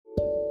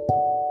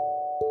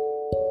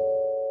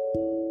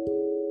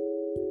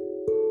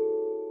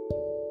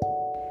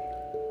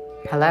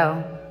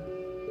Hello?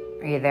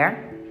 Are you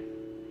there?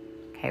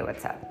 Hey,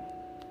 what's up?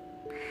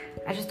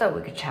 I just thought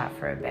we could chat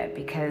for a bit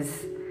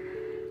because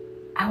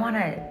I want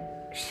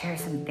to share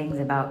some things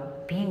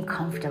about being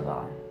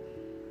comfortable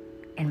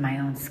in my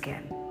own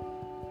skin.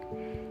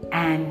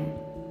 And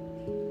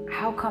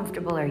how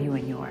comfortable are you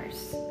in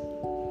yours?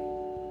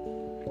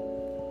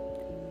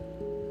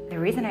 The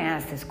reason I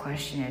ask this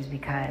question is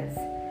because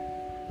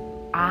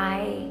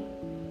I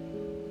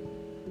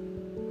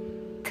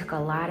took a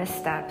lot of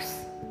steps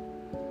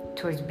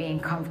towards being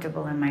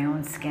comfortable in my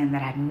own skin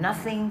that had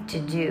nothing to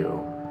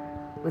do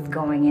with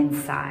going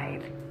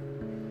inside.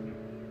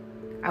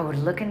 I would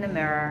look in the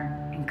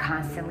mirror and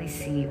constantly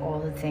see all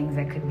the things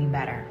that could be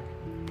better.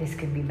 This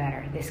could be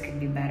better, this could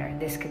be better,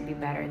 this could be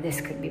better, this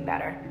could be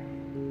better.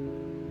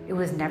 It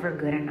was never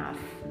good enough.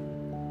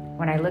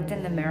 When I looked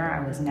in the mirror,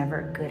 I was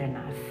never good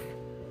enough.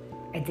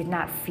 I did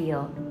not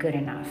feel good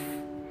enough.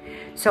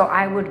 So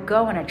I would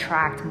go and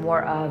attract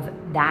more of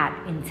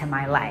that into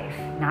my life,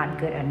 not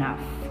good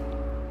enough.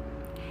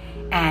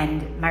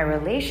 And my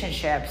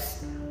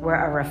relationships were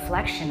a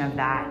reflection of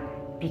that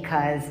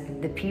because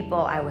the people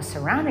I was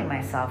surrounding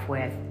myself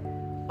with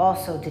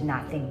also did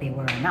not think they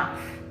were enough.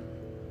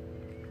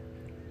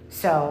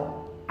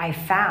 So I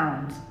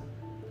found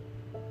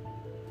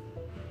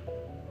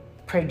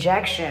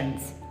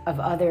projections of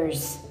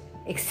others'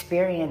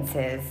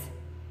 experiences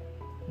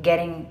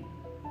getting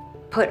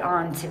put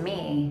on to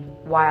me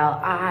while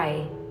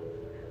I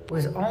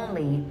was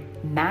only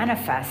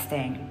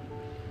manifesting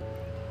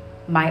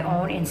my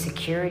own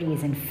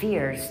insecurities and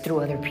fears through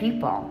other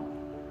people.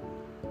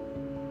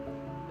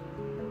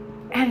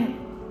 And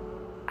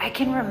I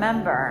can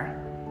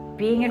remember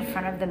being in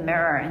front of the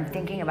mirror and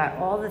thinking about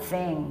all the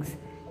things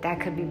that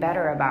could be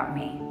better about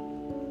me.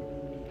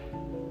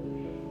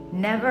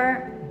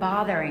 Never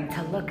bothering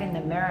to look in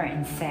the mirror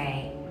and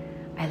say,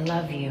 I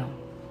love you,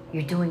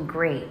 you're doing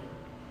great,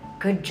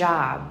 good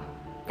job,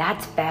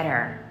 that's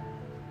better,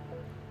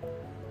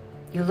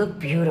 you look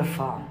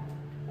beautiful,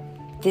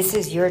 this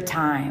is your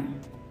time.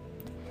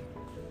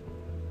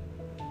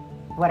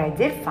 What I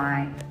did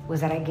find was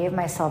that I gave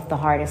myself the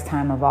hardest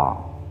time of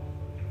all.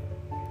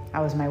 I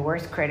was my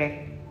worst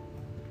critic.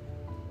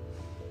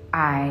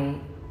 I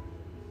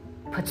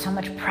put so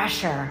much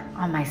pressure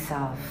on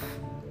myself,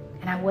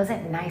 and I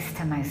wasn't nice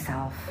to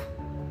myself.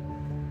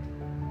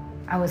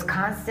 I was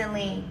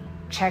constantly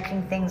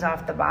checking things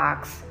off the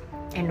box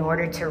in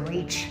order to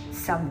reach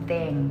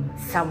something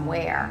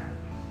somewhere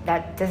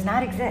that does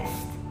not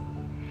exist.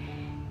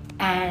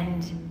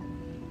 And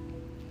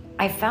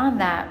I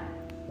found that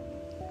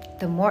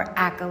the more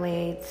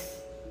accolades,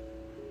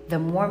 the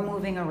more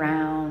moving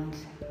around,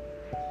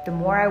 the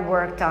more I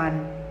worked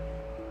on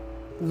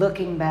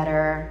looking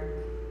better,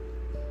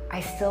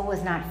 I still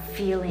was not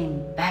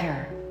feeling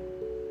better.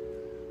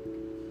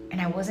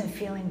 And I wasn't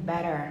feeling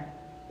better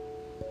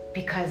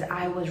because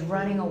I was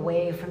running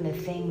away from the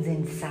things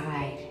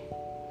inside,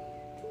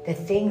 the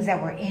things that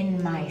were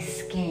in my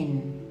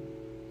skin,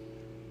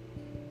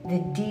 the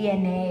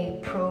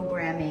DNA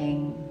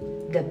programming,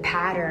 the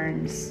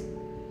patterns,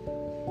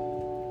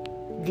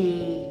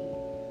 the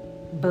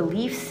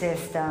belief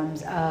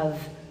systems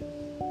of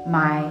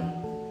my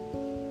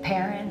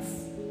parents,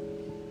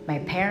 my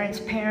parents'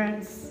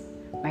 parents,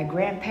 my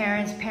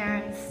grandparents'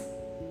 parents.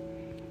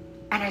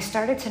 And I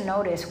started to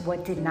notice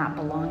what did not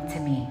belong to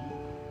me.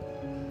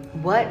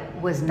 What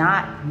was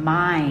not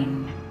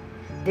mine.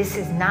 This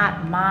is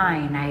not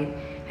mine.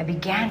 I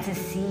began to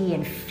see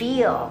and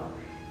feel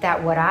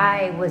that what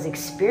I was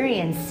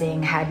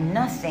experiencing had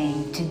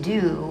nothing to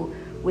do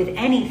with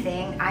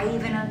anything I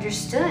even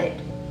understood.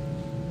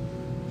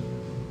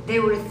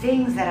 There were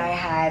things that I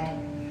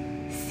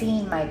had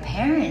seen my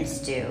parents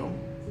do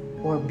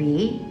or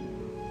be,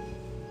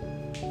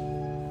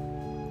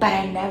 but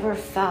I never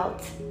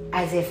felt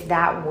as if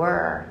that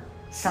were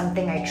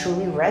something I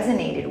truly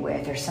resonated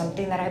with or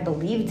something that I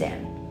believed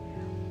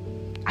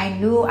in. I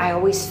knew I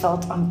always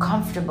felt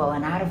uncomfortable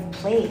and out of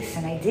place,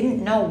 and I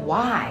didn't know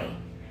why.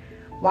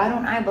 Why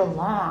don't I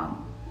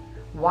belong?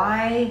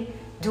 Why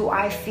do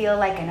I feel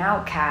like an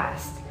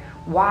outcast?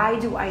 Why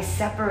do I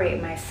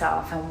separate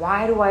myself? And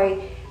why do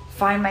I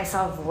find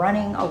myself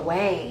running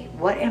away?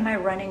 What am I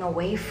running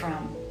away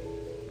from?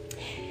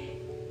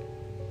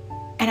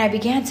 And I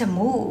began to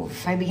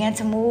move. I began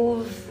to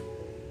move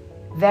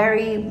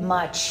very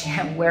much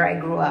where I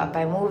grew up.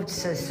 I moved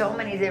to so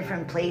many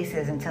different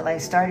places until I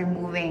started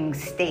moving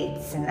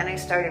states, and then I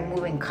started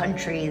moving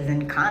countries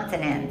and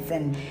continents,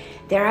 and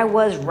there I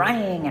was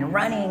running and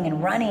running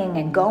and running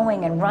and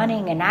going and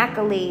running and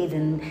accolades,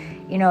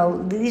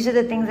 and these are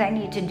the things I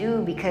need to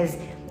do because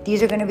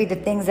these are going to be the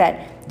things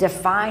that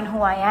define who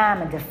I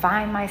am and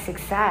define my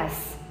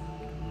success.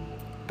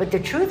 But the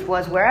truth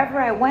was, wherever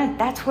I went,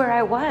 that's where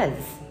I was.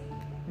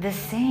 The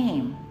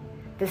same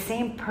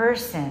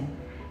person,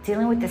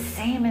 dealing with the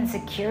same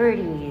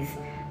insecurities,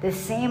 the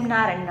same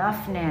not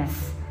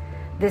enoughness,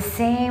 the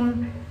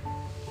same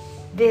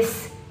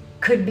this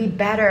could be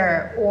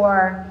better,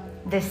 or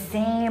the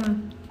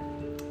same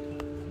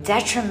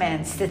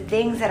detriments, the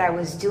things that I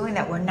was doing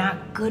that were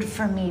not good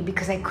for me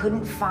because I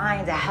couldn't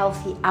find a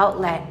healthy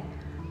outlet.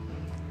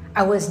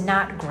 I was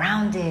not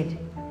grounded.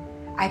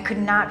 I could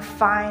not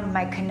find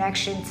my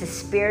connection to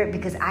spirit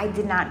because I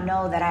did not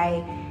know that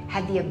I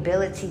had the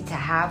ability to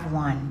have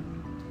one,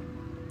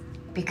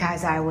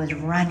 because I was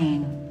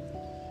running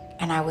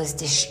and I was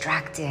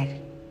distracted.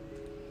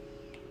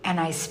 And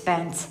I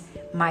spent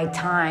my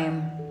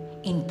time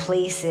in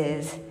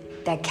places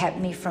that kept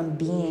me from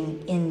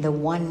being in the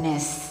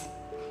oneness,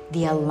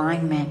 the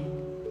alignment,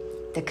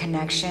 the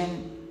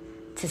connection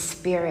to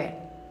spirit,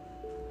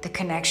 the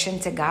connection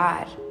to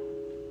God.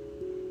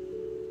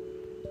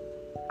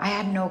 I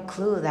had no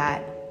clue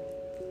that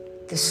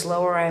the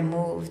slower I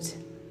moved,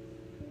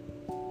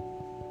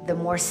 the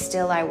more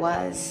still I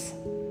was,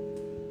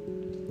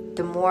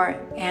 the more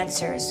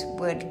answers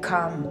would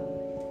come,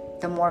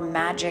 the more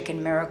magic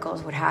and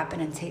miracles would happen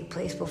and take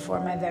place before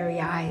my very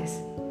eyes.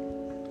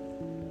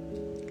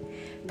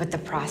 But the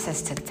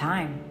process took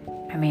time.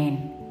 I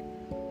mean,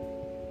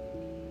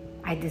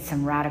 I did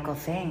some radical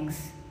things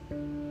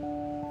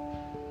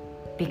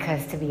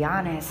because, to be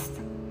honest,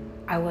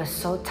 I was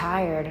so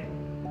tired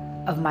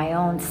of my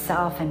own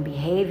self and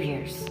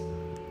behaviors.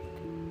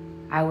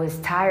 I was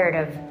tired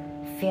of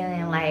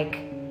feeling like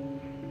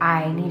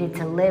I needed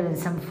to live in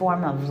some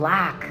form of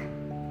lack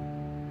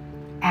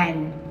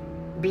and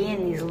be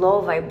in these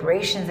low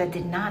vibrations that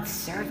did not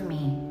serve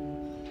me.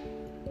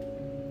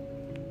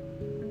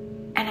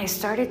 And I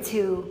started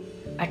to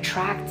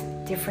attract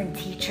different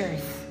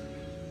teachers,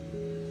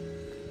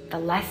 the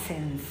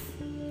lessons,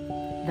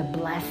 the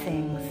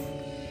blessings.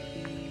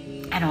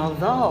 And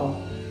although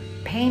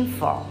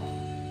painful,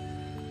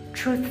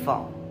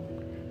 truthful,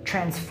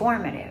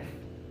 transformative,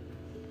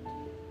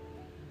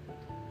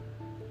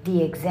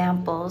 the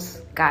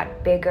examples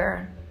got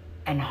bigger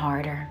and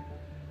harder.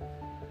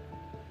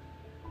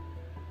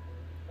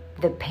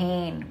 The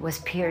pain was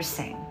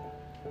piercing.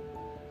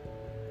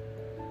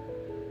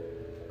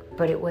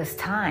 But it was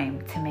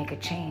time to make a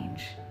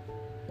change.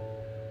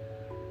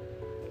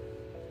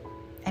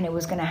 And it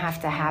was going to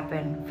have to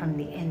happen from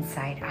the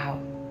inside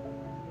out.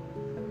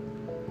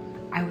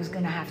 I was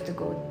going to have to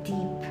go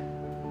deep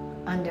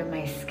under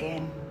my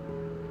skin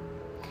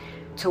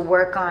to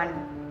work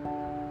on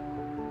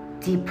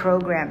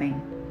deprogramming,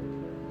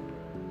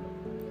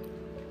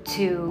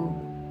 to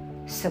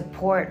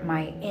support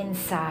my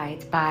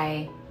inside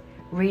by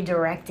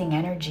redirecting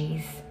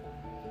energies,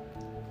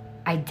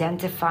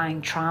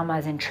 identifying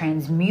traumas and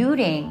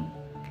transmuting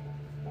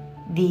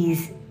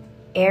these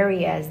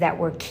areas that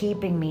were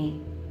keeping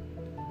me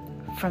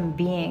from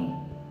being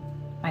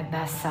my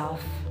best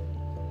self.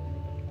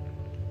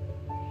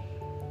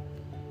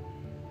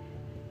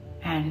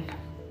 And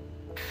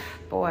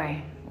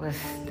boy, was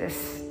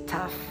this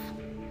tough.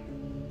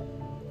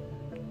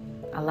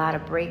 A lot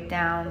of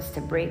breakdowns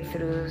to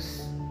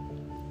breakthroughs.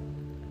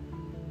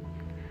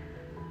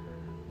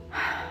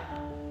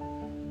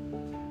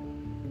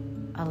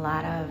 A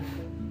lot of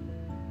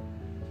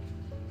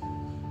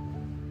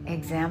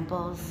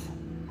examples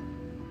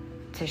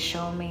to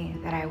show me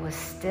that I was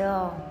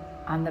still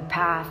on the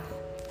path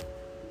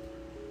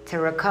to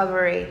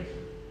recovery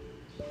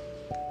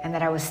and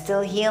that I was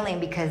still healing,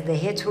 because the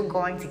hits were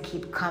going to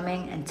keep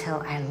coming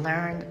until I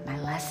learned my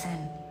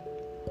lesson.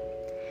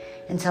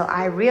 Until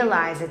I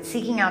realized that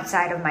seeking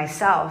outside of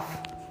myself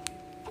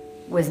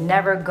was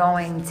never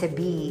going to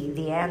be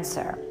the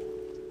answer.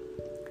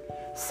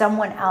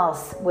 Someone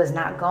else was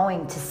not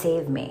going to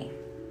save me.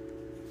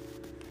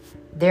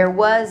 There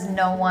was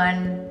no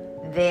one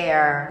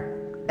there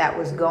that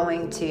was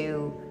going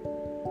to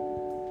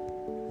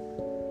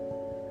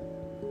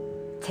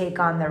take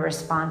on the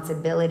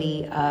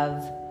responsibility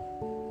of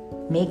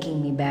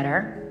making me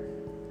better.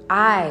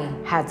 I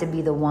had to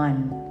be the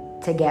one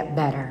to get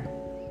better.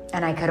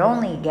 And I could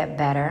only get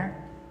better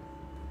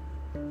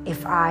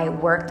if I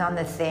worked on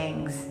the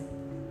things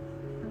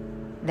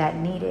that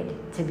needed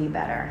to be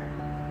better.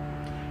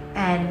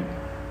 And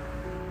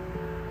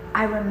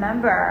I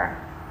remember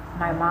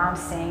my mom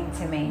saying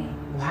to me,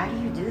 "Why do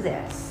you do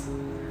this?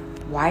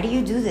 Why do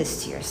you do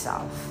this to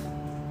yourself?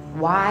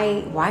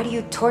 Why do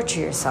you torture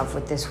yourself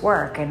with this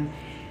work?" And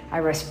I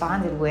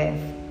responded with,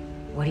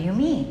 "What do you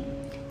mean?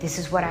 This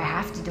is what I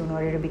have to do in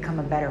order to become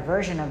a better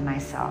version of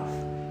myself.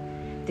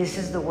 This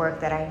is the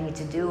work that I need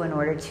to do in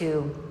order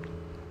to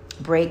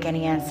break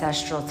any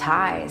ancestral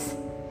ties,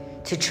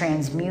 to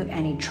transmute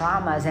any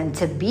traumas, and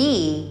to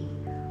be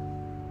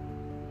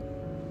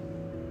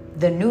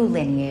the new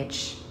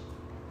lineage,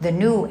 the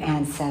new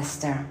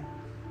ancestor.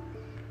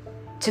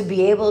 To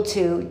be able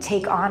to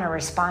take on a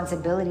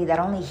responsibility that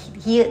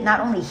not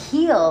only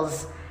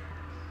heals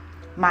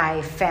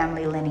my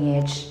family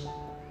lineage,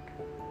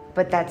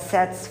 but that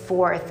sets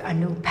forth a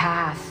new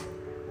path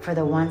for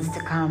the ones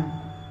to come."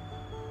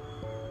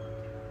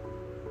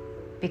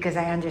 Because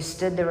I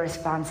understood the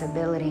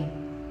responsibility,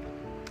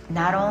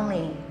 not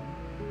only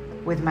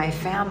with my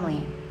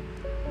family,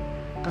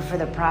 but for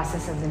the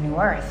process of the new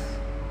earth.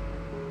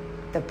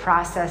 The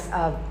process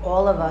of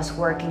all of us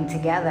working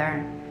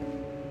together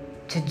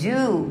to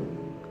do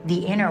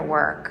the inner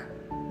work,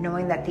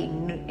 knowing that the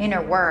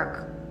inner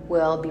work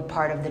will be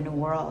part of the new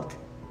world.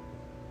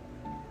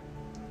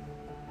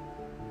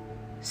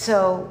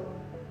 So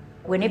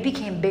when it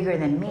became bigger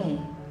than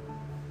me,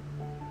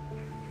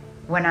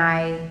 when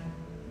I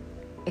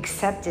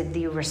accepted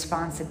the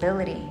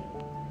responsibility,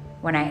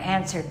 when I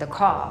answered the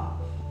call,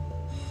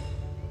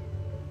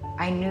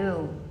 I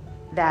knew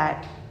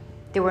that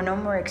there were no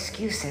more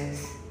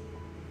excuses.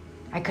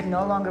 I could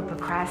no longer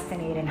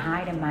procrastinate and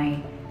hide in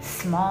my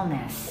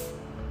smallness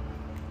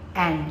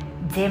and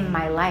dim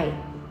my light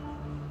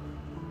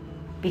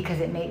because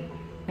it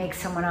makes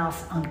someone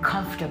else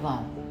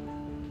uncomfortable.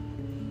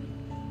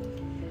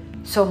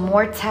 So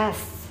more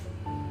tests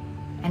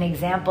and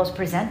examples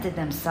presented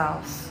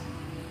themselves.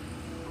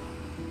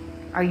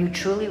 Are you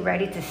truly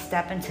ready to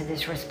step into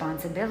this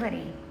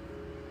responsibility?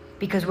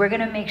 Because we're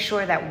going to make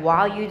sure that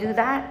while you do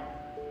that,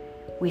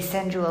 we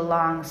send you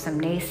along some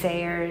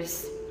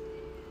naysayers,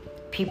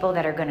 people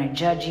that are going to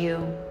judge you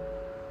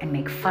and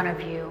make fun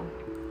of you,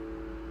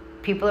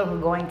 people who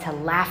are going to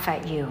laugh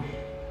at you,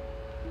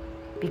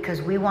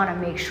 because we want to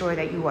make sure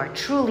that you are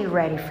truly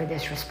ready for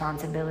this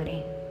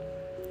responsibility.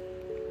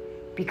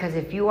 Because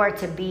if you are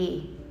to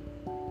be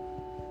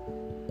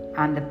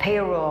on the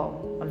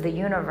payroll of the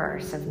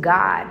universe, of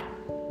God,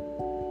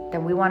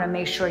 then we want to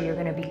make sure you're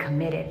going to be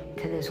committed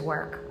to this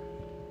work.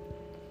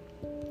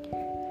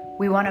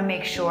 We want to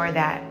make sure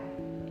that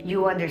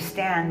you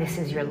understand this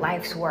is your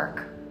life's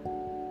work,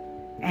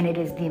 and it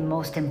is the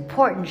most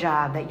important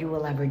job that you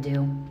will ever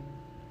do.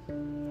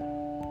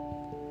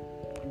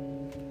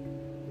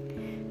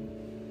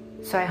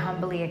 So I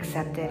humbly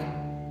accepted,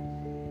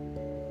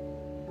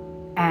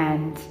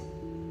 and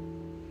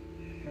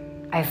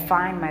I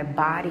find my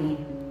body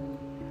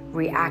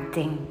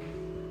reacting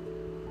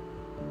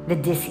the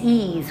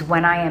dis-ease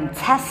when I am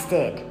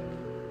tested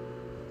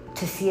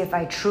to see if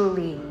I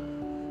truly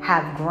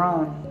have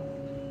grown,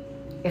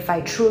 if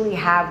I truly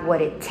have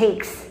what it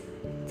takes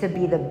to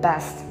be the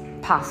best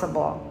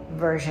possible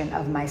version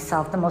of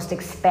myself, the most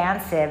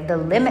expansive, the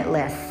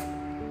limitless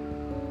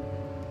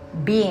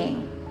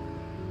being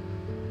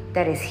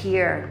that is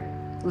here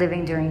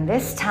living during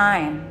this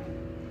time.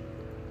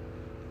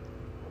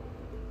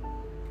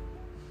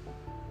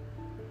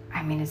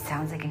 I mean, it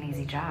sounds like an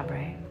easy job,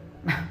 right?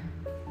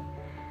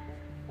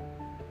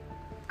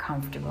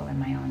 Comfortable in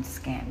my own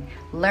skin.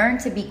 Learn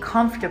to be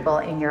comfortable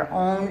in your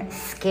own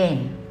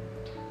skin.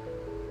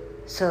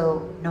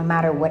 So no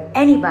matter what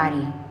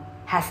anybody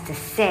has to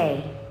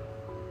say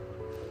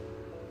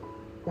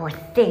or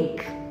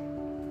think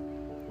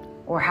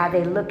or how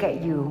they look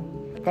at you,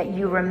 that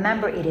you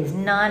remember it is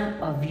none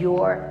of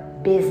your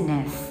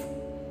business,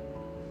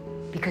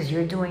 because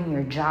you're doing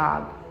your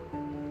job,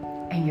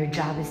 and your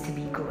job is to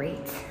be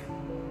great.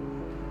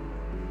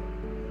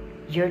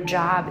 Your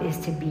job is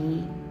to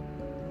be,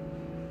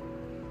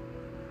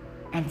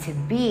 and to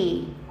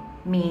be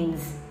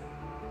means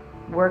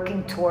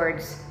working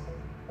towards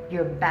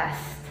your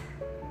best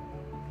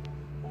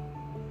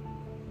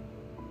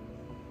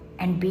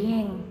and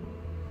being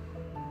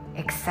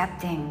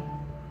accepting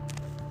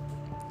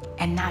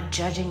and not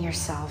judging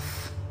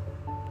yourself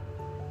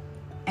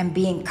and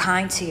being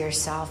kind to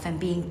yourself and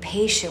being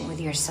patient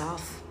with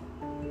yourself.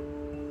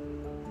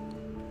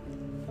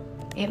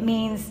 It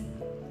means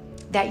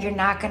that you're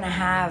not going to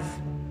have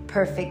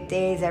perfect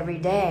days every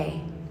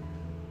day,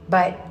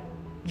 but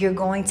you're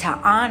going to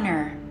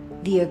honor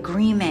the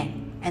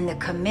agreement and the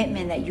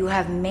commitment that you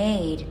have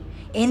made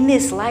in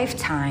this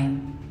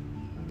lifetime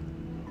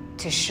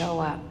to show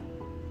up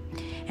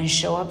and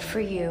show up for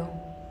you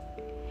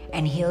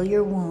and heal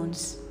your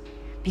wounds.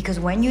 Because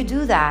when you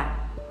do that,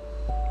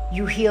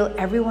 you heal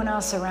everyone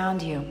else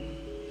around you.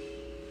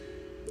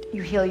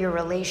 You heal your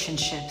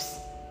relationships.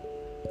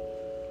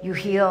 You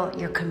heal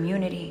your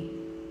community.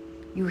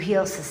 You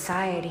heal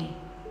society,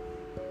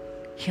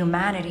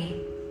 humanity,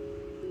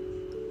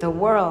 the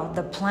world,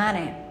 the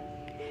planet.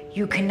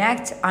 You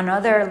connect on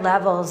other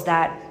levels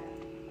that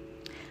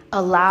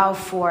allow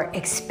for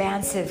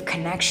expansive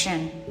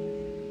connection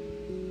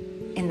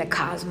in the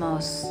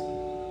cosmos,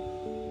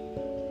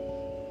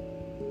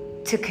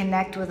 to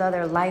connect with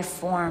other life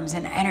forms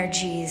and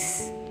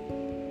energies,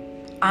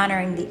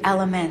 honoring the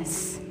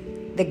elements,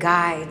 the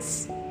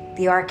guides,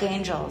 the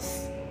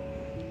archangels,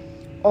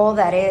 all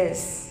that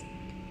is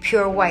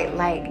pure white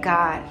light,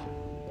 God.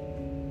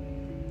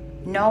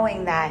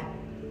 Knowing that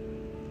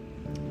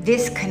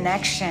this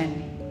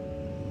connection,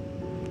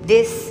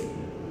 this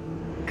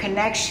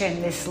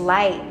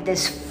light,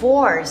 this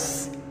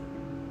force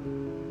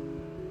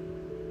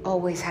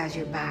always has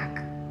your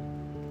back.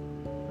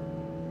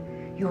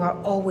 You are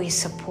always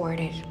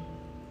supported.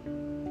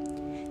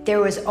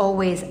 There is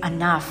always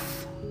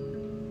enough.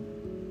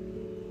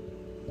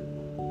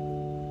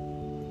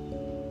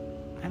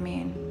 I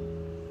mean,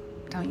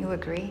 don't you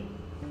agree?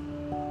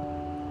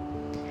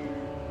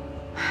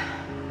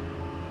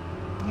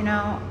 You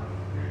know,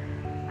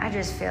 I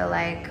just feel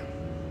like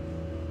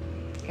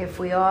if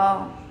we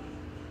all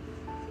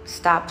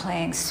stop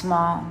playing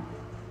small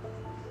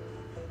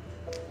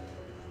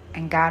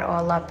and got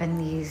all up in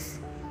these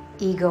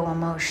ego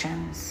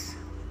emotions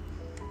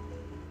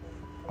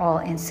all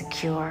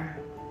insecure,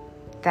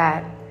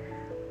 that,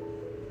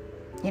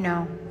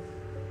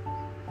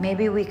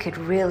 maybe we could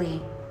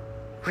really,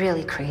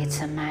 really create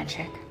some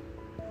magic.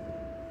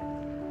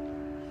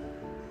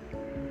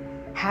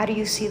 How do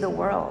you see the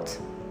world?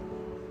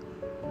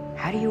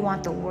 How do you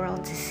want the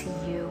world to see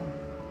you?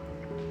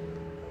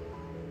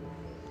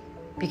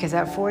 Because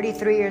at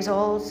 43 years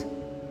old,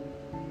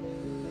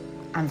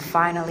 I'm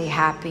finally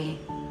happy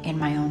in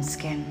my own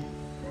skin.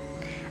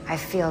 I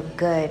feel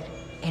good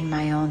in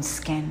my own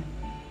skin.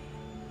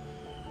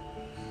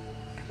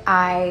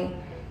 I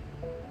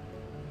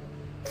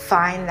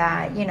find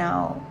that,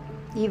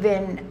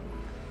 even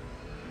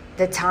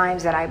the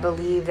times that I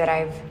believe that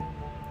I've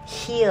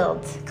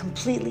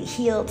completely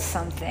healed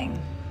something,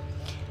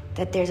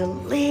 that there's a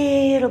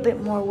little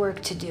bit more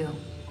work to do.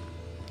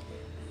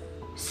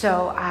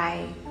 So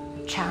I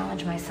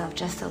challenge myself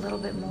just a little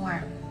bit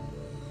more.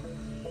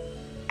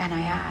 And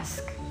I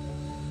ask.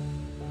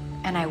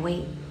 And I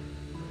wait.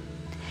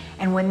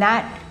 And when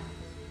that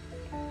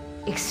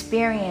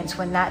experience,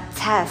 when that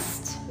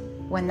test,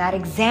 when that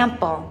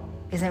example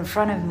is in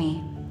front of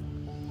me,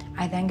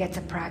 I then get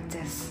to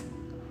practice.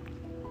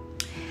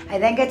 I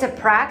then get to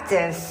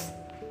practice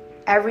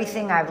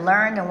everything I've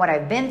learned and what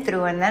I've been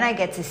through, and then I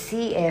get to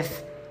see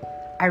if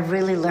I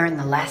really learned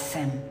the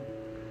lesson.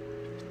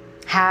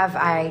 Have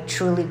I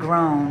truly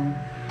grown?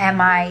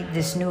 Am I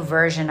this new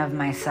version of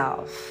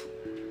myself?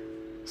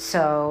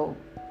 So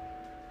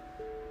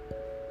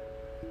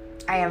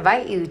I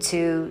invite you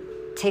to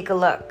take a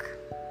look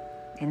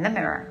in the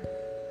mirror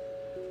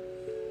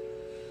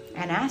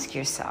and ask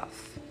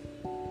yourself,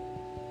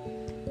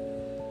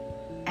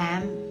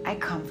 am I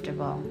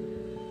comfortable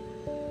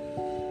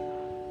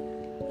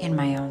in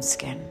my own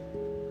skin?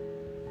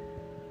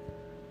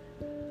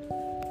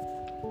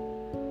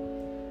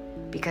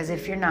 Because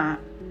if you're not,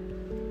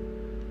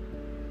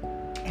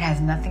 it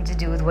has nothing to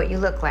do with what you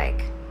look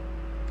like.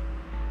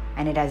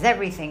 And it has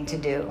everything to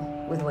do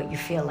with what you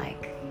feel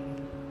like.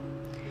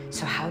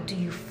 So how do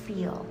you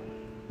feel?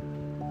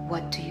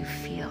 What do you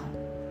feel?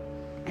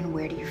 And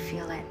where do you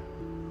feel it?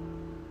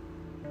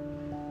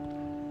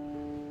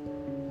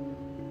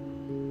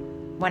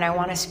 When I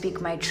want to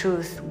speak my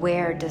truth,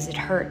 where does it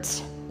hurt?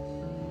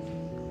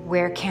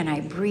 Where can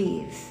I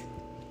breathe?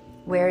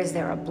 Where is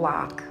there a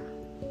block?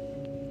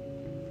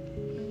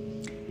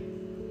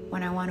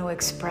 When I want to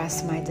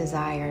express my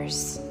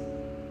desires,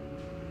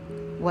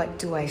 what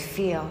do I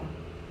feel?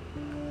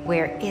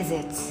 Where is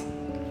it?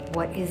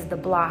 What is the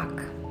block?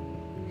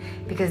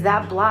 Because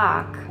that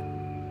block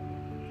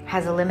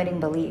has a limiting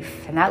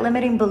belief. And that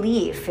limiting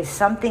belief is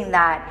something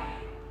that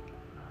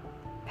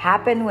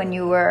happened when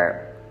you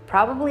were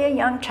probably a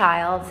young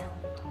child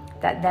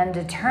that then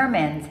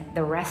determined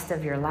the rest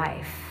of your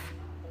life.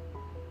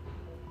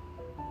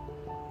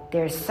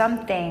 There's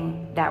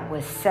something that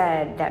was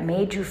said that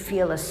made you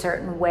feel a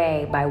certain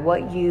way by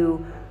what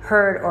you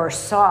heard or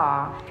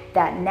saw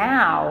that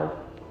now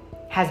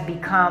has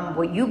become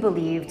what you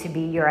believe to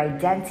be your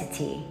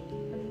identity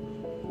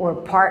or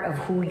part of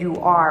who you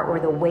are or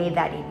the way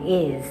that it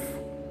is.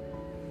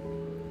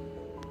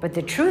 But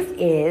the truth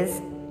is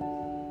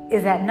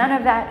that none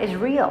of that is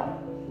real.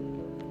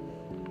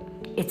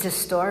 It's a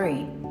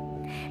story.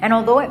 And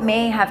although it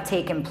may have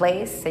taken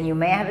place and you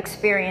may have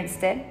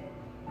experienced it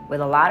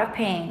with a lot of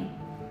pain,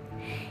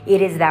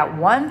 it is that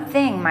one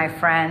thing, my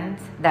friend,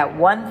 that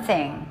one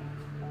thing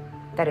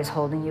that is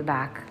holding you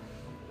back.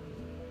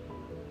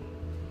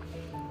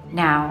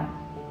 Now,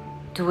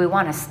 do we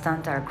want to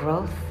stunt our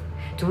growth?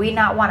 Do we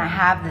not want to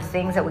have the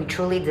things that we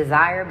truly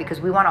desire because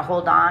we want to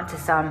hold on to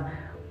some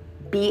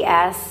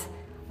BS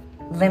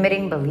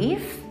limiting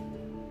belief?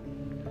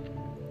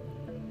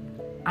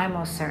 I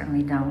most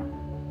certainly don't.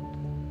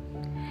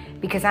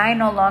 Because I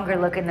no longer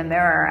look in the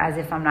mirror as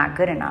if I'm not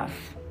good enough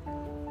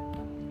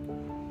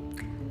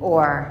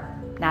or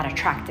not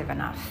attractive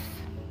enough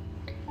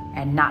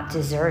and not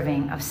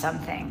deserving of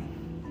something.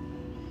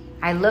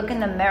 I look in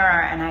the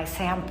mirror and I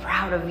say, I'm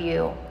proud of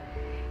you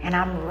and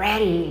I'm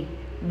ready.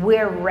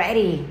 We're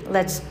ready.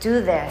 Let's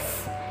do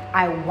this.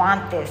 I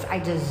want this. I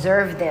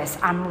deserve this.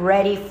 I'm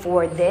ready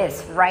for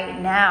this right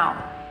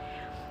now.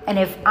 And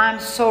if I'm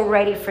so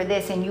ready for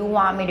this and you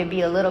want me to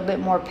be a little bit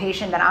more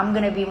patient, then I'm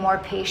going to be more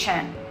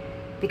patient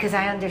because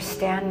I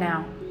understand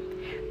now.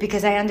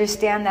 Because I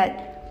understand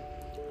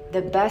that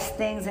the best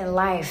things in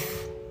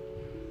life,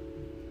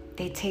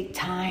 they take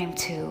time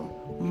to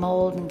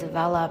mold and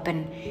develop.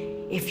 And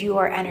if you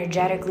are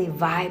energetically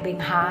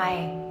vibing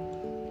high,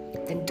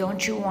 then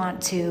don't you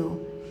want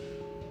to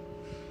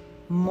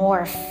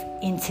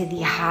morph into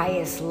the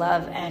highest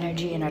love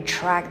energy and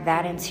attract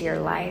that into your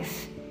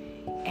life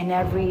in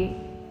every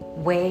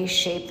way,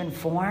 shape, and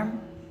form?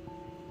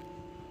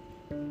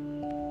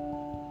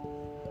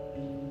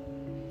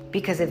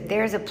 Because if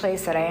there's a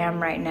place that I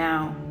am right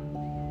now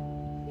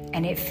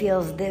and it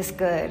feels this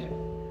good,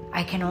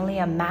 I can only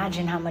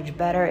imagine how much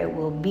better it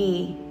will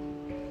be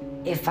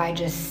if I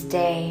just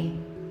stay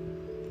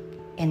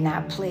in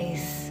that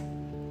place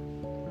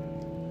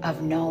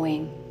of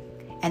knowing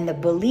and the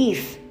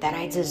belief that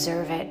I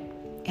deserve it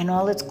in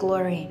all its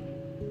glory.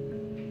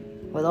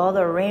 with all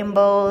the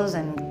rainbows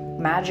and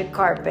magic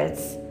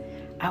carpets.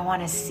 I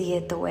want to see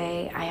it the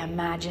way I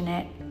imagine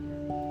it.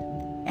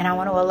 And I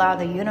want to allow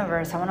the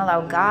universe, I want to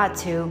allow God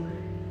to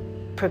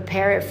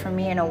prepare it for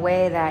me in a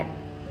way that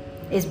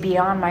is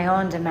beyond my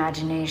own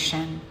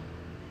imagination.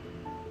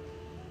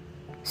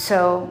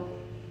 So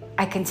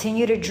I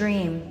continue to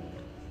dream,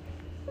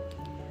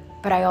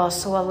 but I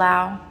also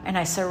allow and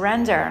I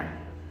surrender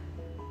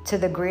to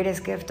the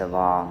greatest gift of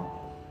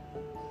all,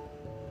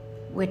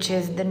 which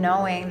is the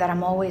knowing that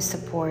I'm always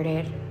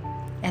supported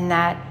and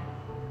that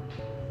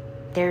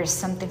there is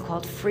something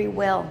called free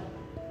will.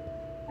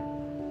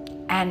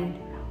 And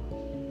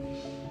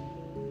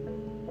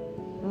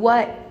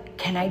what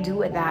can I do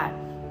with that?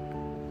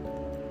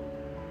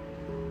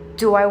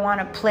 Do I want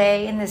to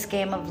play in this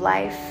game of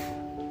life?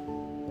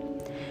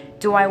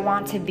 Do I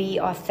want to be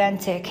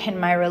authentic in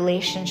my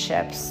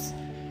relationships?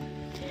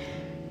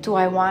 Do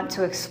I want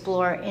to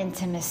explore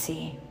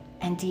intimacy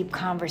and deep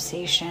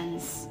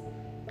conversations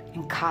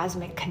and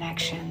cosmic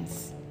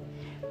connections?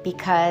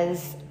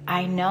 Because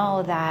I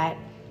know that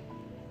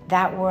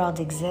that world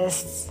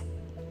exists.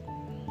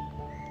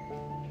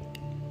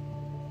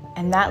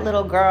 And that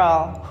little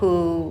girl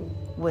who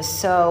was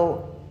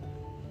so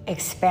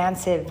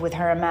expansive with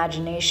her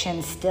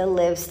imagination still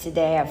lives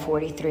today at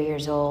 43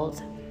 years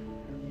old.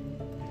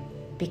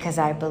 Because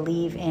I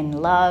believe in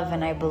love,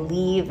 and I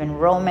believe in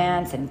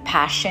romance and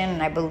passion,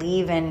 and I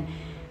believe in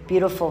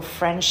beautiful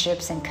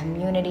friendships and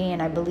community,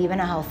 and I believe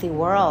in a healthy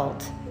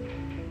world.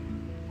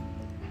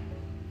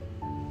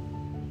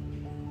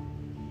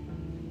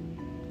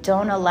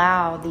 Don't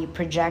allow the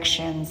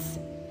projections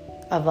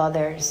of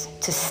others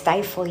to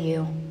stifle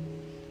you,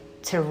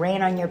 to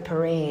rain on your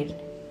parade.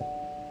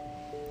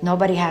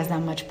 Nobody has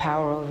that much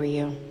power over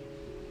you.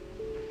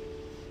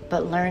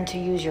 But learn to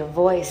use your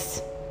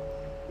voice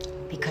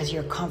because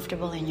you're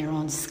comfortable in your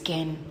own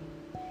skin,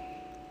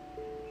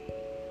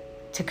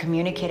 to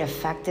communicate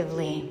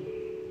effectively,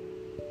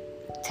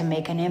 to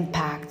make an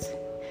impact,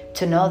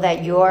 to know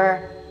that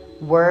your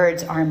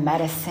words are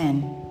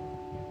medicine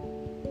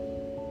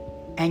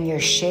and your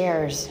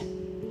shares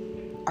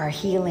are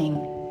healing,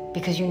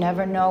 because you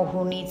never know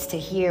who needs to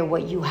hear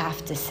what you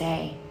have to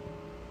say.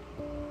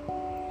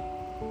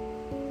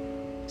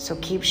 So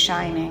keep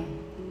shining.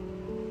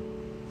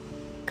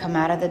 Come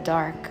out of the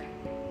dark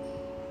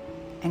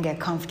and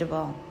get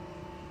comfortable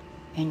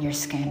in your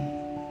skin.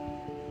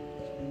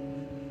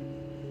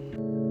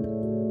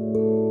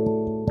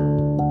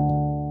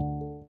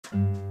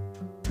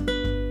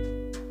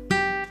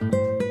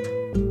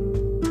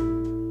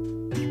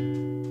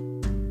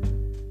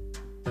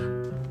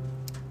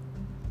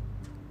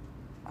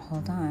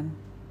 Hold on.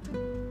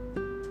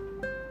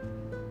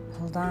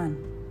 Hold on.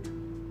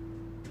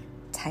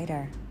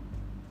 Tighter.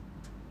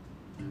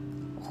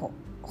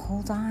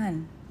 Hold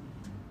on.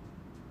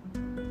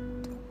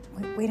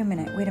 Wait a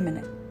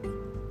minute.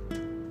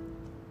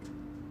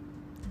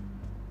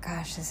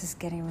 Gosh, this is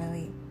getting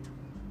really,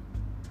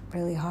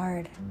 really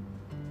hard.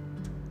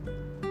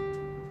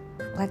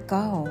 Let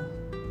go.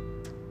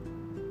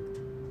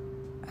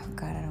 Oh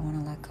God, I don't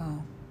want to let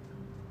go.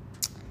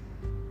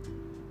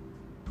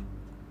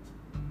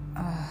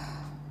 I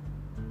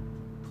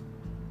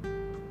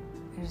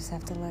just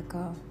have to let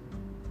go.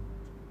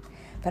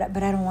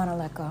 But I don't want to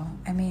let go.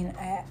 I mean,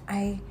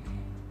 I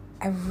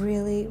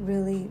really,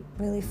 really,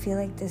 really feel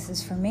like this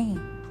is for me.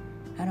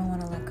 I don't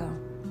want to let go.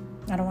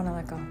 I don't want to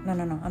let go. No,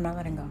 I'm not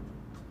letting go.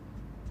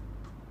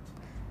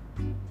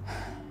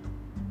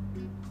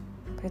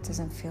 But it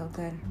doesn't feel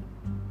good.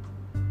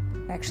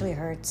 It actually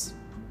hurts.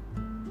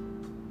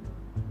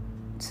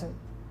 So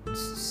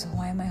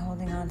why am I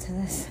holding on to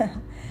this?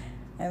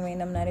 I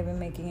mean, I'm not even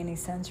making any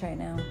sense right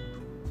now.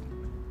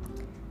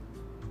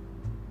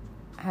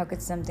 How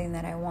could something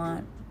that I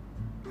want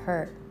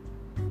hurt?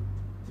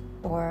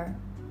 Or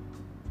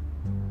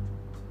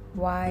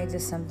why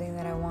does something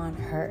that I want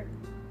hurt?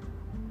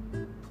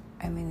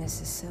 I mean,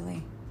 this is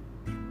silly.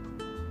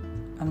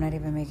 I'm not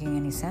even making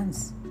any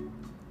sense.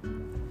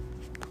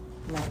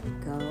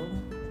 Let go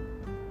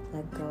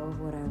of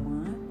what I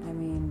want. I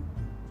mean,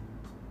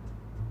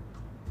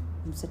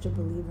 I'm such a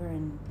believer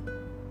in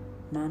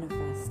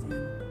manifesting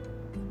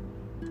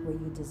what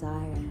you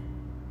desire.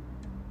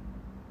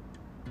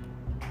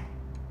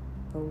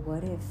 But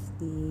what if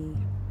the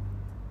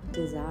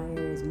desire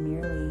is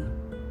merely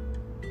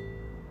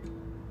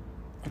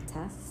a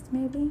test,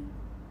 maybe?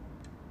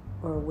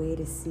 Or a way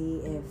to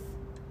see if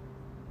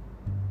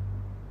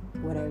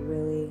what I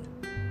really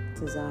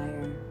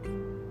desire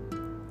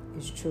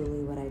is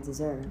truly what I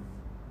deserve?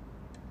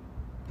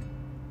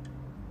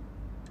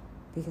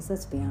 Because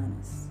let's be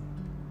honest,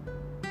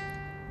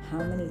 how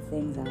many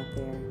things out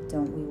there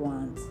don't we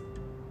want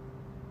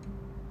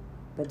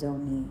but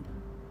don't need?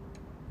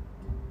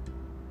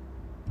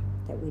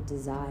 That we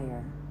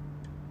desire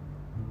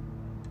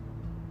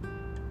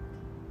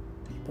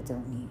but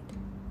don't need.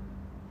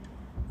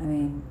 I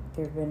mean,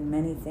 there have been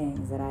many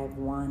things that I've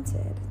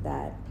wanted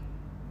that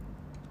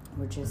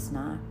were just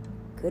not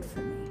good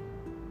for me.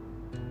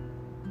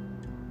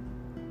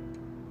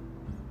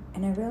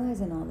 And I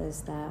realize in all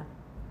this that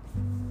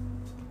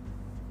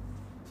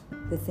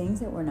the things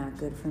that were not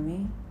good for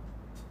me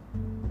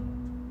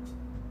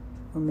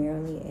were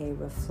merely a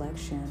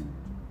reflection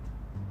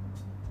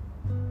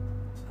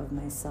of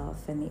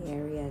myself and the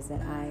areas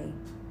that I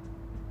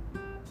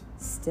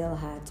still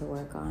had to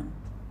work on,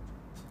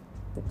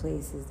 the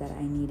places that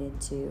I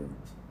needed to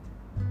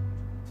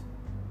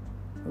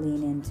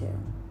lean into.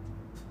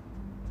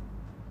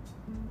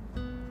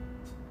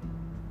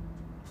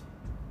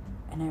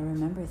 And I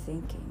remember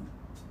thinking,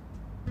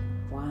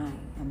 why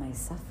am I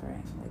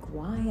suffering? Like,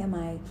 why am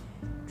I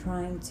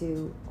trying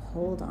to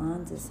hold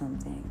on to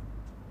something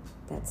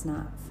that's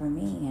not for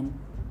me? And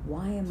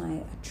why am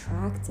I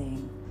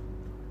attracting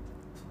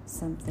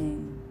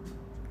something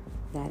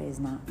that is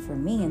not for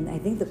me? And I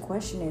think the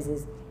question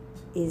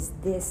is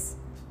this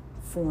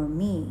for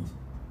me?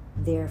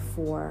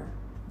 Therefore,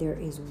 there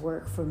is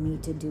work for me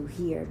to do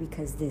here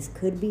because this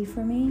could be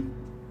for me.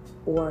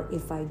 Or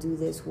if I do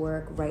this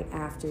work right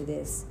after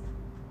this,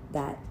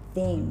 that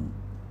thing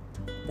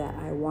that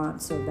I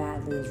want so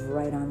badly is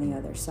right on the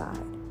other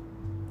side.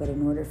 But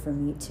in order for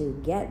me to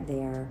get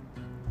there,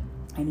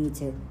 I need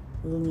to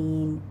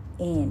lean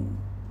in.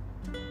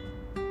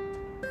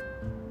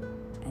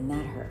 And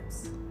that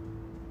hurts.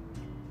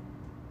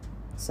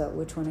 So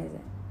which one is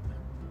it?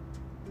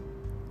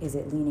 Is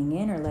it leaning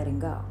in or letting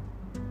go?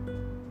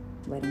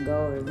 Letting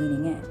go or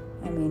leaning in?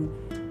 I mean,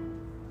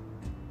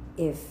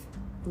 if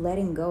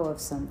letting go of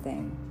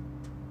something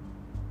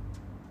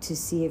to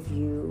see if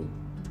you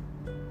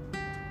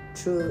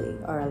truly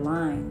are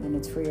aligned and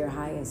it's for your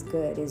highest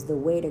good is the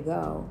way to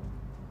go,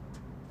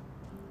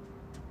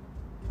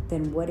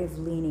 then what if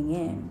leaning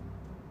in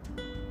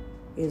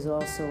is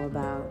also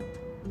about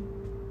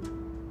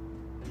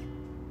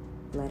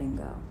letting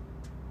go?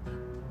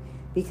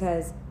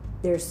 Because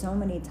there's so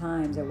many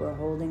times that we're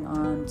holding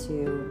on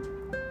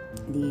to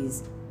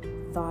these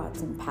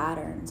thoughts and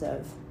patterns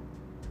of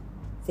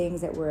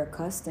things that we're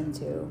accustomed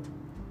to,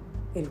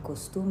 el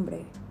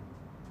costumbre.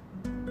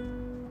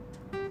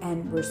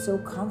 And we're so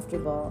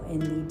comfortable in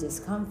the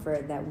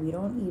discomfort that we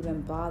don't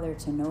even bother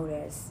to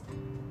notice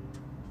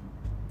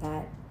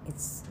that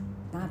it's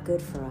not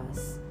good for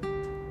us.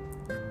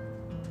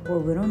 Or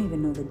we don't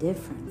even know the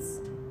difference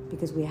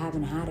because we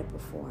haven't had it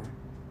before.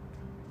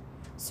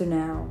 So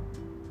now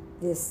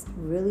this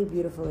really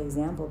beautiful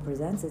example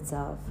presents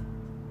itself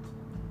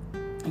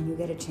and you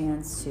get a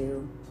chance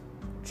to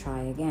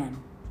try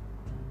again.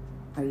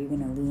 Are you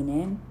going to lean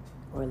in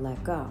or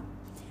let go?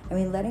 I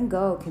mean, letting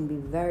go can be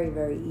very,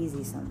 very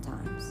easy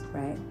sometimes,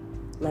 right?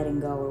 Letting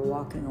go or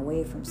walking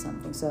away from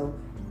something. So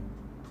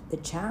the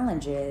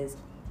challenge is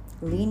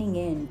leaning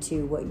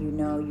into what you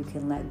know you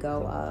can let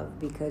go of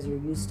because you're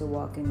used to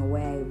walking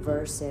away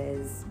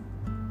versus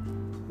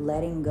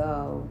letting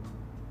go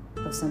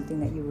of something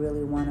that you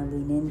really want to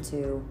lean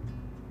into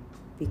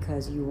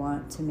because you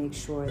want to make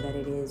sure that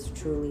it is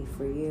truly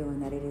for you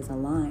and that it is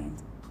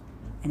aligned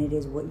and it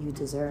is what you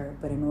deserve.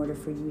 But in order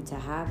for you to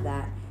have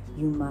that,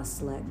 you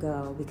must let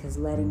go, because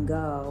letting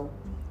go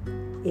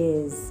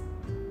is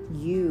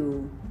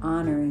you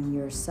honoring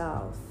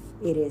yourself.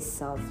 It is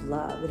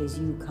self-love. It is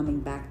you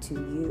coming back to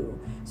you.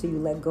 So you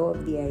let go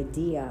of the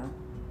idea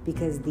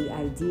because the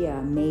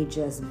idea may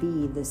just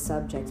be the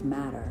subject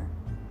matter,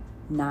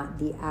 not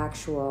the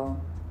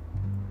actual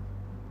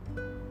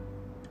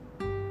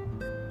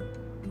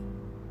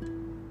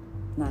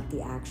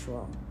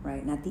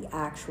right? Not the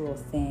actual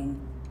thing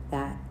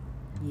that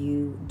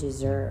you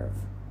deserve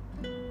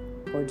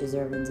or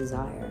deserve and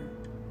desire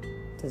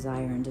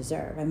and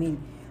deserve. I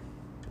mean,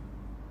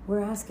 we're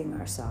asking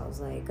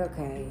ourselves like,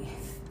 okay,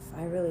 if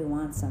I really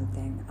want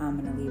something, I'm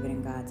going to leave it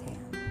in God's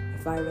hand.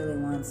 If I really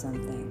want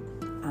something,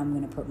 I'm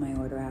going to put my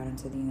order out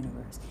into the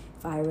universe.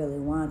 If I really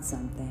want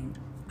something,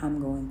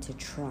 I'm going to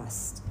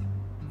trust.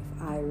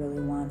 If I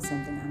really want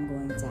something, I'm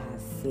going to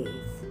have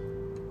faith.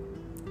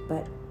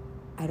 But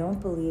I don't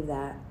believe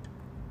that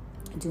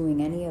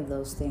doing any of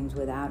those things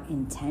without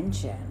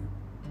intention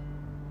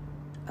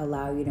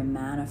allow you to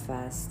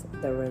manifest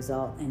the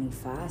result any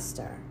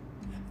faster.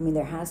 I mean,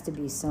 there has to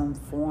be some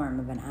form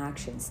of an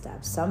action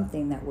step,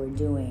 something that we're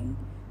doing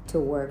to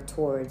work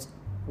towards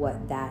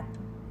what that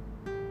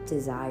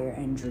desire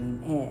and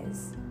dream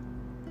is.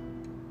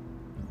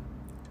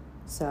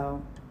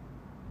 So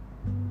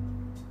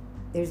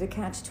there's a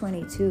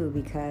catch-22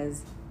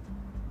 because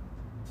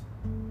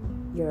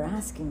you're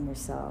asking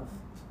yourself,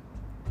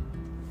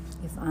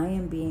 if I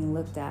am being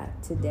looked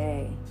at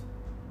today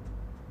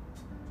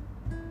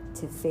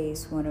to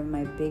face one of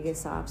my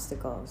biggest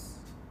obstacles,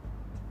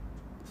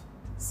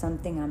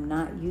 something I'm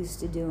not used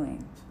to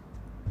doing,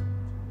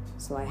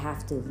 so I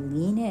have to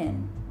lean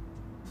in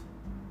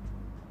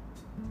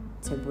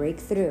to break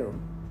through,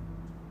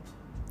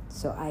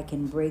 so I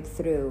can break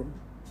through,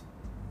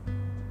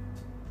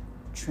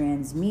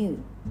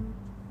 transmute,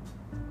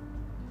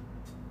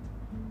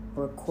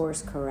 or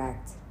course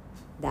correct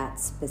that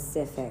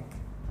specific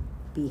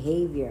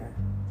behavior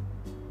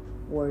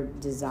or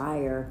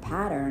desire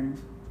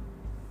pattern,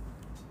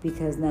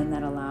 because then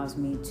that allows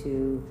me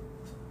to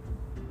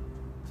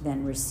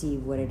then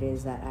receive what it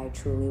is that I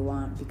truly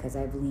want because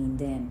I've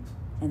leaned in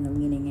And the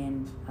leaning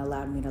in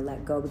allowed me to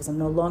let go because I'm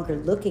no longer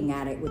looking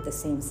at it with the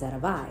same set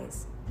of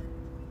eyes.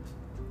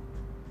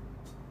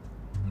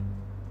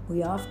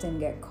 We often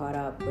get caught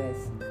up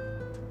with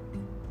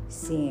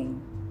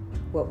seeing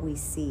what we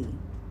see,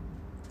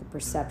 the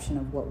perception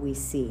of what we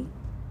see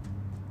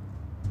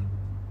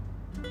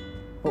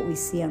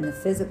on the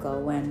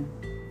physical, when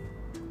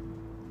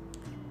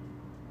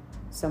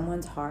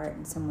someone's heart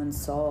and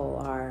someone's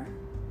soul are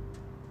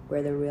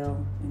where the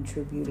real and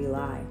true beauty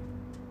lie.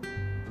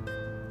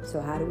 So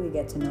how do we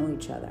get to know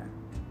each other?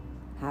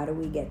 How do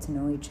we get to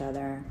know each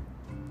other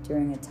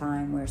during a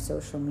time where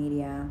social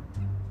media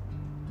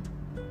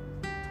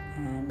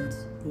and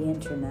the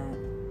internet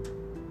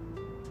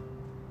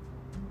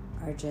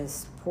are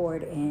just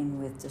poured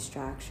in with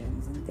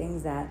distractions and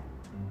things that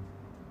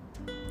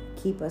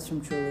keep us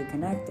from truly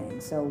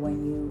connecting? So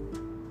when you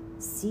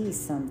see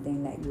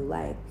something that you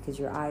like, because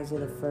your eyes are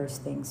the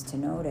first things to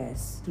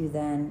notice, you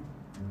then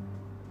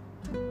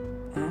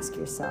ask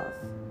yourself,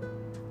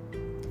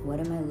 what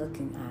am I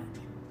looking at?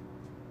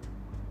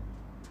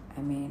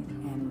 I mean,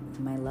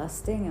 am I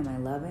lusting? Am I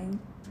loving?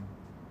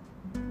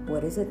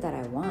 What is it that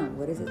I want?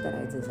 What is it that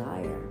I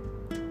desire?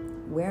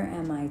 Where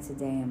am I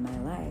today in my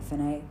life?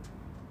 And I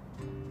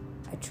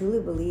truly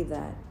believe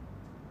that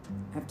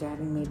after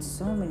having made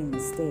so many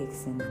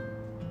mistakes in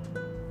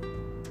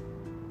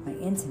my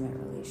intimate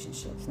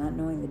relationships, not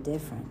knowing the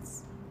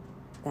difference,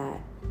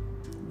 that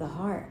the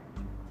heart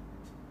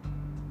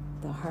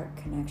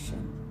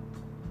connection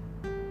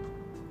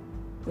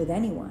with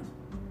anyone,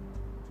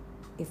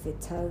 if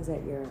it tugs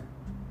at your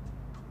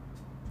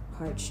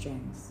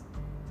heartstrings,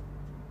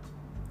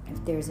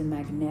 if there's a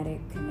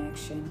magnetic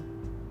connection,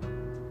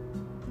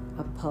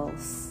 a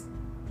pulse,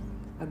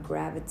 a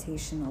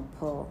gravitational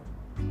pull,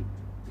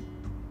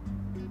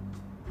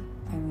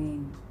 I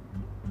mean,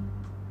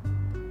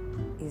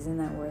 isn't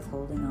that worth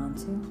holding on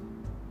to?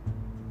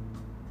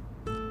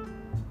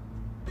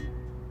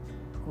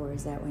 Or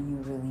is that when you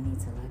really need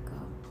to let go?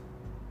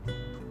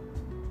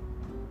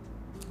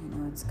 I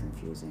know it's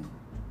confusing.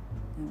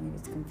 I mean,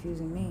 it's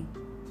confusing me.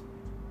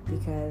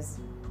 Because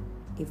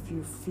if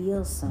you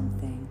feel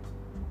something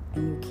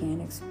and you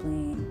can't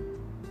explain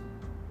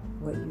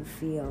what you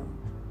feel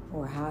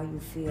or how you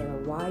feel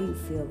or why you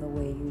feel the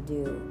way you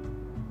do,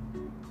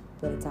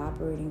 but it's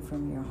operating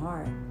from your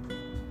heart,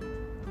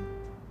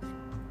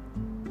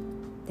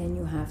 then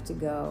you have to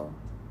go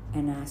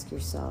and ask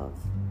yourself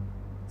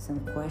some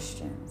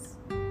questions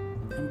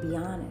and be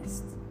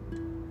honest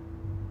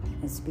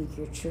and speak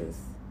your truth.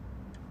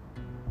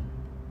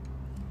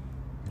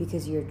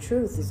 Because your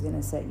truth is going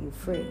to set you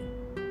free.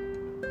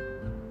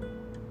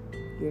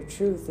 Your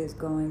truth is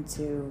going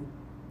to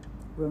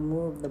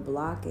remove the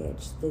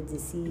blockage, the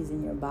disease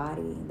in your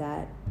body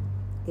that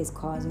is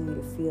causing you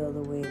to feel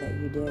the way that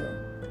you do,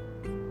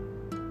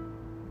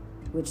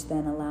 which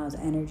then allows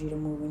energy to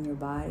move in your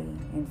body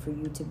and for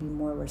you to be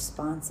more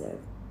responsive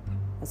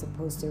as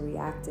opposed to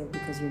reactive,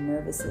 because your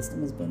nervous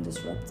system has been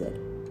disrupted.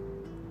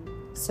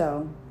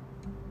 So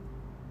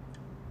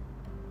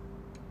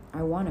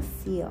I want to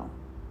feel.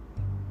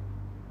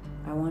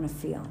 And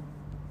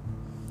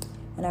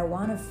I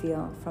want to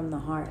feel from the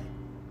heart.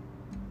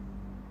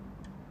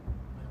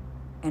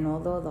 And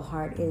although the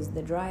heart is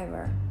the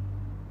driver,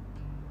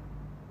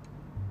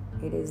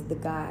 it is the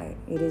guide,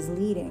 it is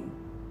leading,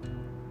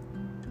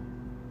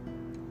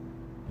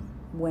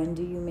 when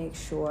do you make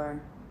sure,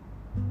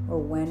 or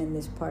when in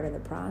this part of the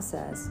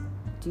process,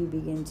 do you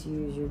begin to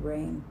use your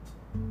brain?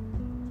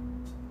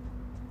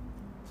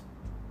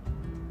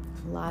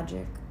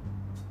 Logic.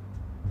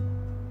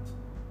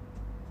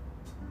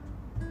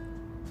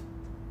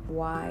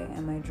 Why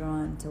am I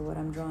drawn to what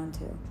I'm drawn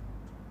to?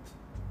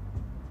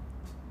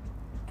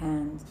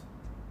 And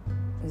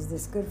is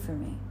this good for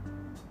me?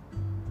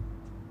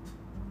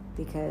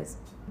 Because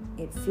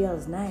it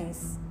feels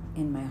nice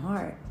in my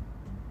heart,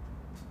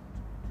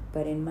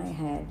 but in my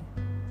head,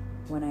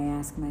 when I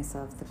ask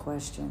myself the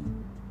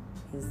question,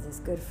 is this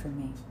good for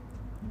me?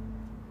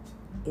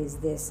 Is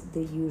this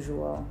the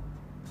usual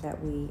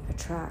that we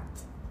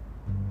attract?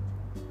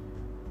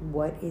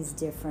 What is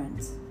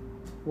different?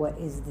 What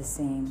is the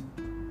same?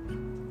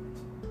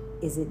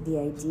 Is it the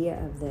idea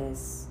of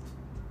this?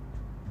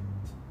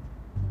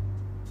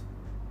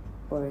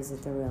 Or is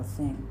it the real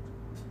thing?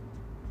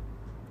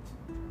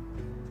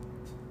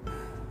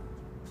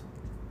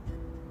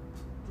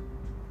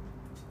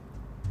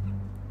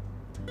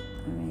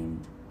 I mean,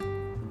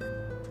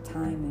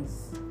 time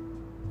is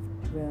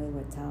really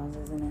what tells,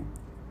 isn't it?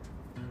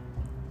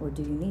 Or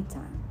do you need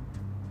time?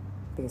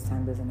 Because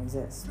time doesn't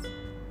exist,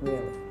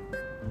 really.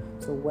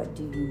 So what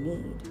do you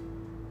need?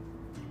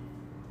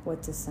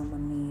 What does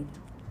someone need?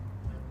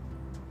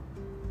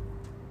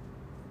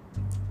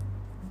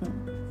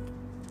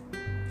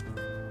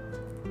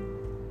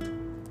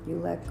 You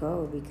let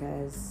go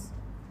because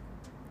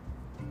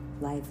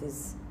life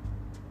is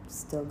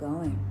still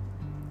going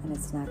and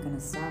it's not going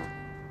to stop.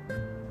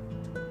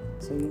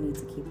 So you need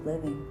to keep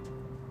living.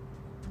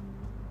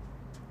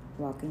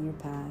 Walking your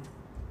path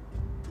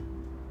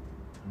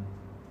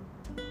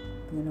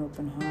with an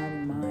open heart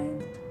and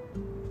mind,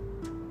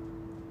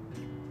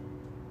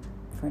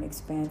 for an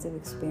expansive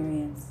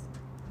experience,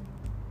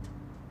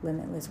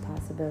 limitless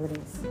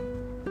possibilities,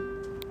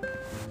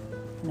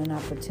 and an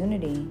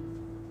opportunity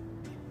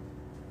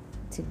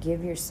to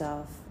give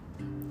yourself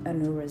a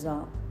new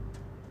result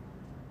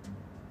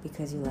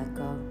because you let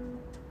go.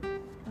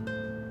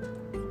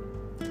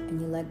 And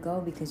you let go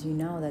because you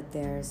know that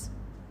there's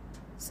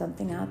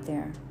something out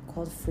there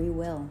called free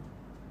will.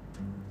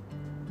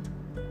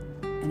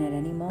 And at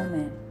any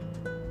moment,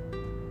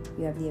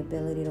 you have the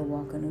ability to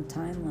walk a new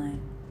timeline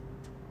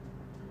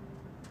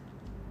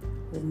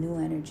with new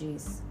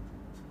energies,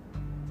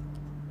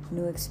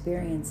 new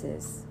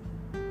experiences,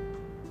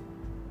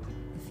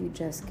 if you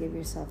just give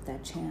yourself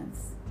that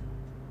chance.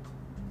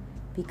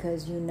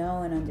 Because you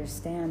know and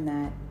understand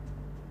that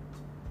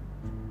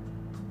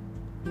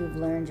you've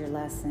learned your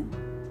lesson.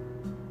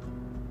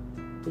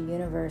 The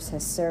universe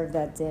has served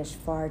that dish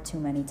far too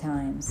many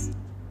times.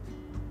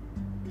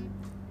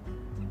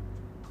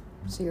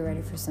 So you're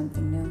ready for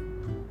something new.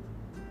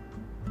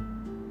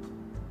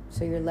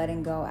 So your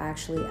letting go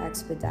actually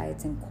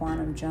expedites and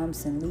quantum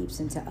jumps and leaps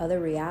into other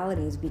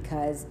realities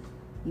because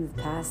you've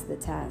passed the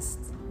test.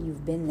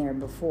 You've been there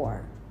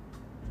before.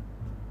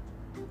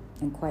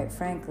 And quite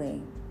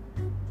frankly,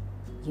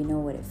 you know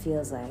what it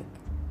feels like,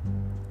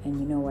 and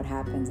you know what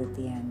happens at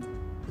the end.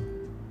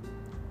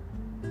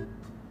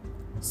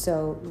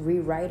 So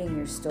rewriting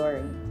your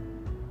story,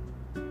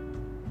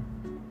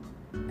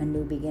 a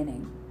new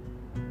beginning,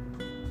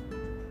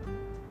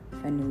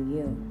 a new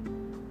you.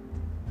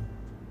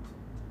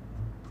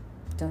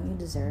 Don't you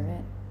deserve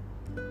it?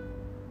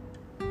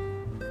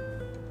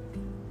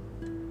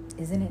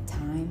 Isn't it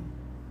time?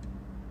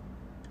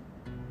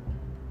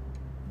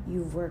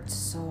 You've worked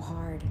so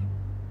hard.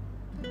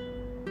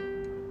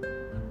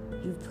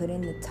 You've put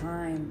in the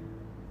time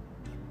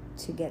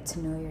to get to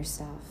know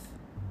yourself,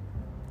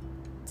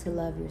 to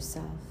love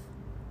yourself,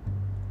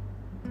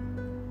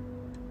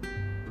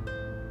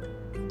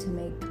 to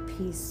make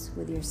peace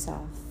with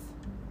yourself,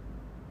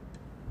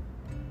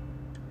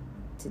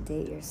 to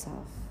date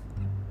yourself.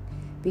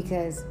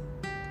 Because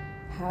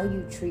how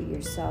you treat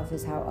yourself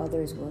is how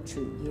others will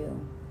treat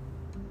you.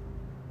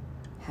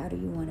 How do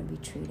you want to be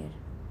treated?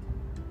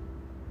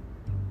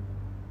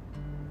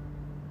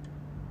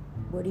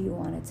 What do you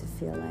want it to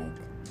feel like?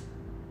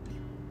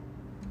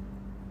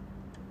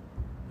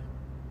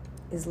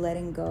 Is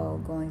letting go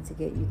going to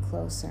get you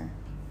closer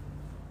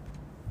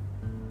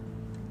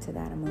to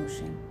that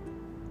emotion?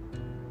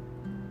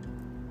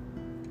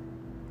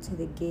 To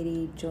the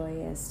giddy,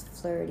 joyous,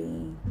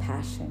 flirty,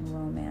 passion,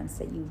 romance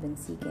that you've been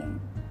seeking?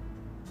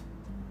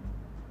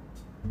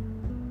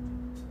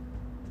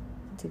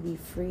 To be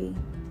free?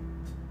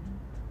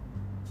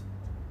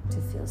 To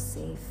feel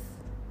safe?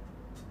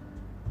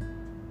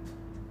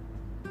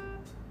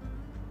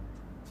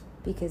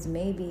 Because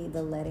maybe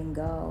the letting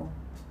go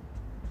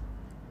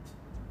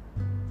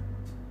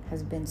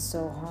has been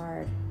so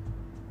hard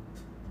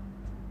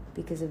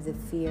because of the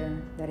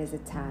fear that is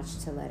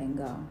attached to letting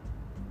go,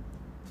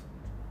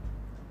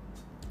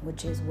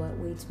 which is what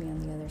waits me on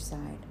the other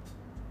side.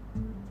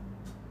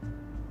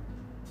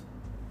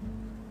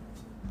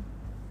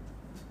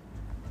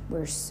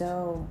 We're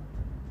so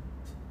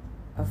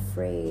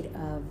afraid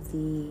of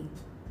the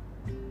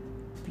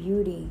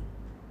beauty,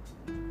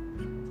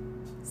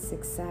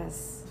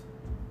 success,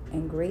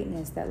 and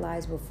greatness that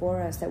lies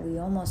before us that we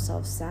almost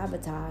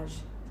self-sabotage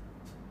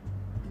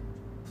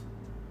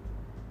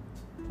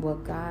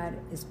what God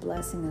is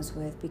blessing us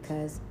with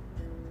because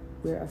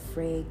we're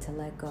afraid to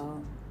let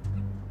go.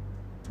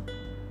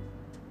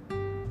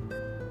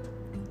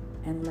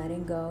 And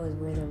letting go is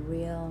where the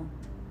real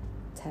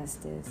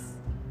test is.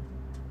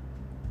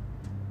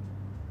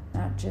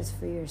 Not just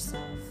for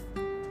yourself,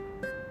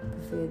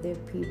 but for the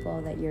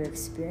people that you're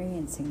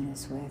experiencing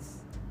this with.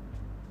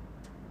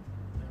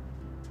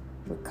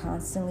 We're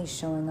constantly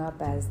showing up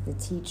as the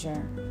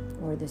teacher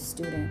or the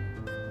student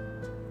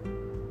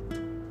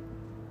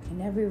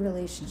in every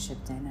relationship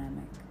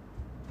dynamic.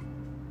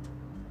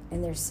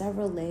 And there's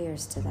several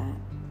layers to that,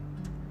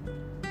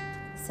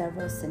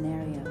 several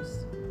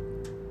scenarios.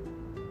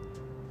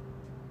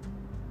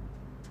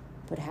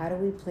 But how do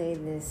we play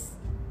this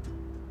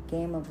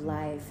game of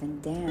life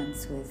and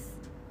dance with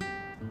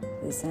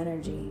this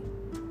energy,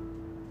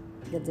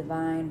 the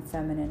divine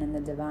feminine and the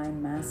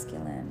divine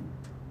masculine,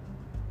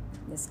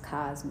 this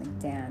cosmic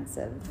dance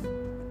of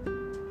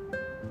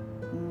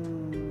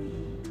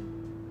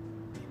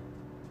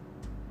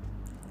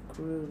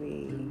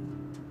groovy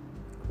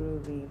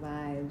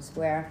vibes,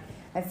 where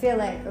I feel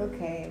like,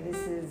 okay, this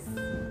is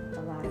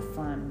a lot of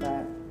fun,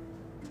 but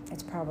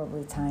it's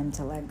probably time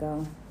to let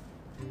go.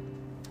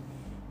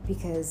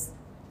 Because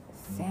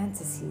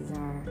fantasies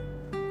are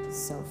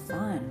so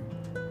fun,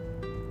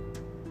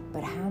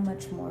 but how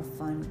much more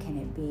fun can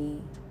it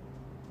be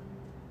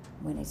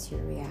when it's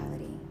your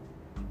reality?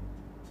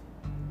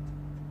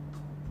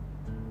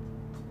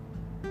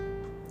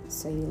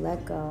 So you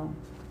let go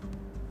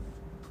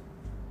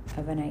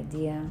of an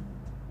idea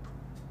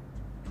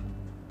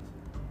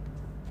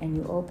and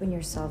you open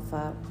yourself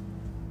up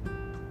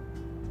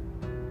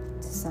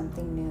to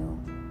something new,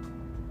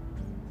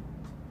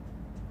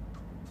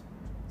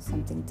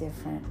 something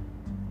different,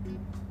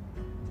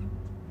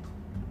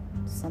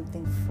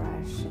 something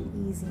fresh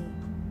and easy,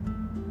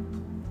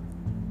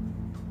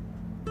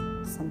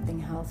 something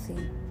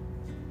healthy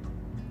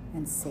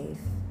and safe,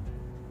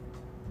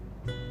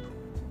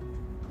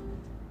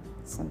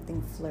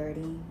 something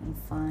flirty and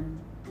fun.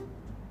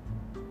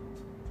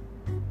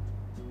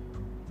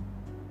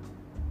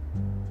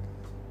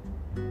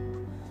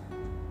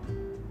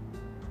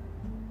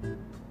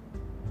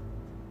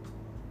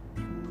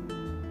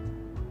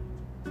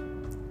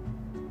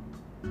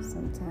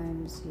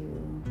 Sometimes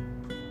you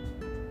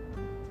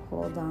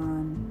hold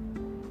on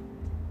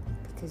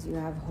because you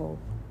have hope.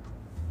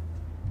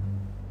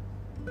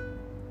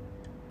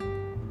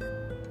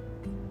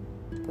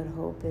 But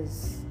hope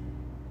is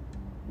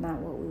not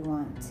what we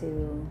want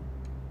to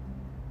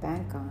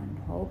bank on.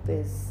 Hope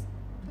is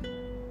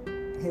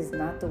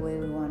not the way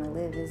we want to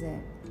live, is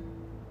it?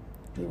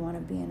 We want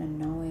to be in a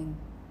knowing.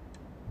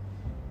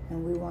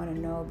 And we want to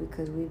know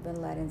because we've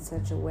been led in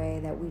such a way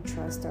that we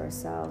trust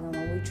ourselves. And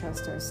when we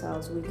trust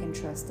ourselves, we can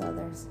trust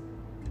others.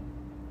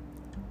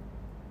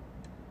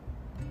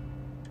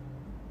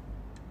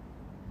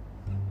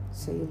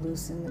 So you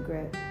loosen the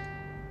grip.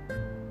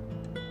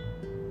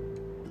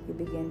 You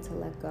begin to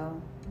let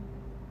go.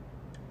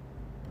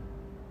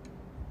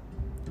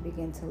 You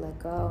begin to let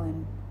go,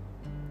 and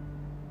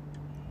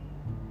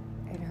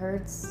it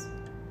hurts.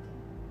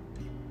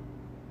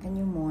 And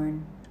you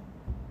mourn.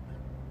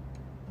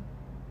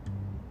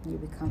 You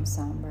become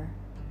somber.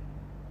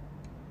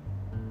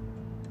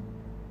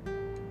 And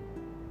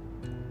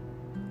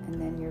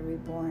then you're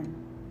reborn.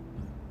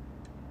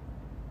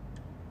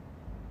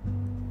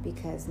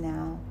 Because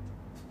now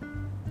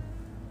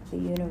the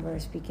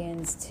universe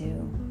begins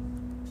to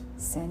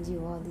send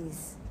you all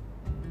these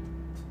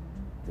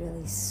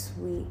really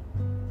sweet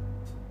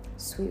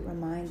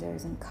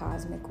reminders and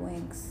cosmic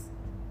winks.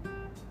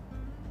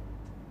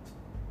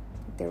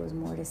 There was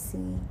more to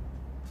see,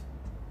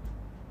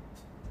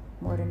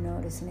 more to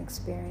notice and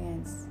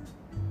experience.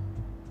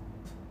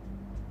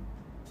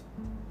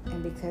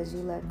 And because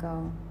you let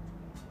go,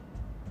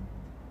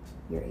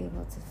 you're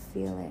able to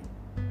feel it.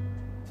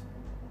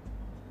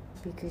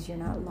 Because you're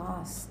not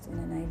lost in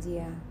an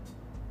idea,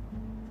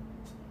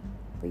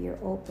 but you're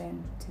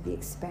open to the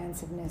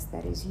expansiveness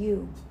that is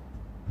you.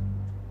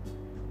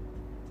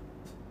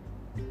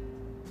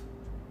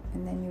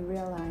 And then you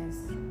realize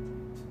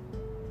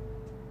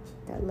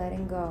that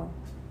letting go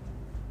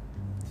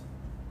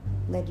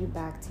led you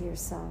back to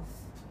yourself.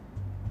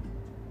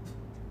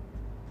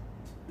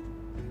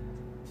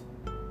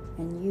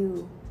 And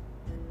you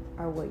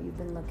are what you've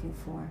been looking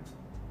for.